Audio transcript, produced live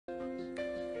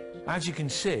As you can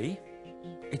see,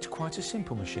 it's quite a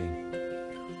simple machine.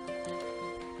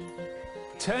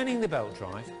 Turning the belt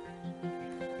drive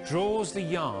draws the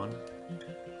yarn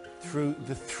through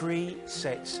the 3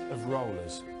 sets of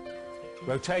rollers,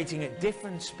 rotating at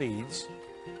different speeds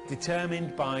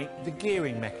determined by the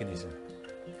gearing mechanism.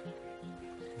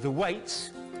 The weights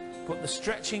put the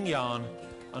stretching yarn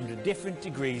under different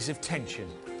degrees of tension.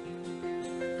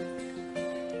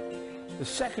 The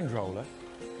second roller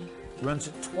runs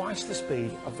at twice the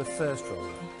speed of the first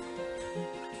roller,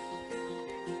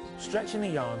 stretching the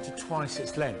yarn to twice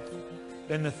its length.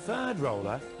 Then the third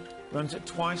roller runs at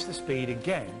twice the speed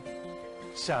again,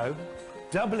 so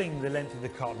doubling the length of the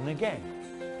cotton again.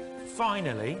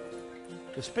 Finally,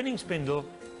 the spinning spindle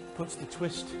puts the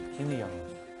twist in the yarn.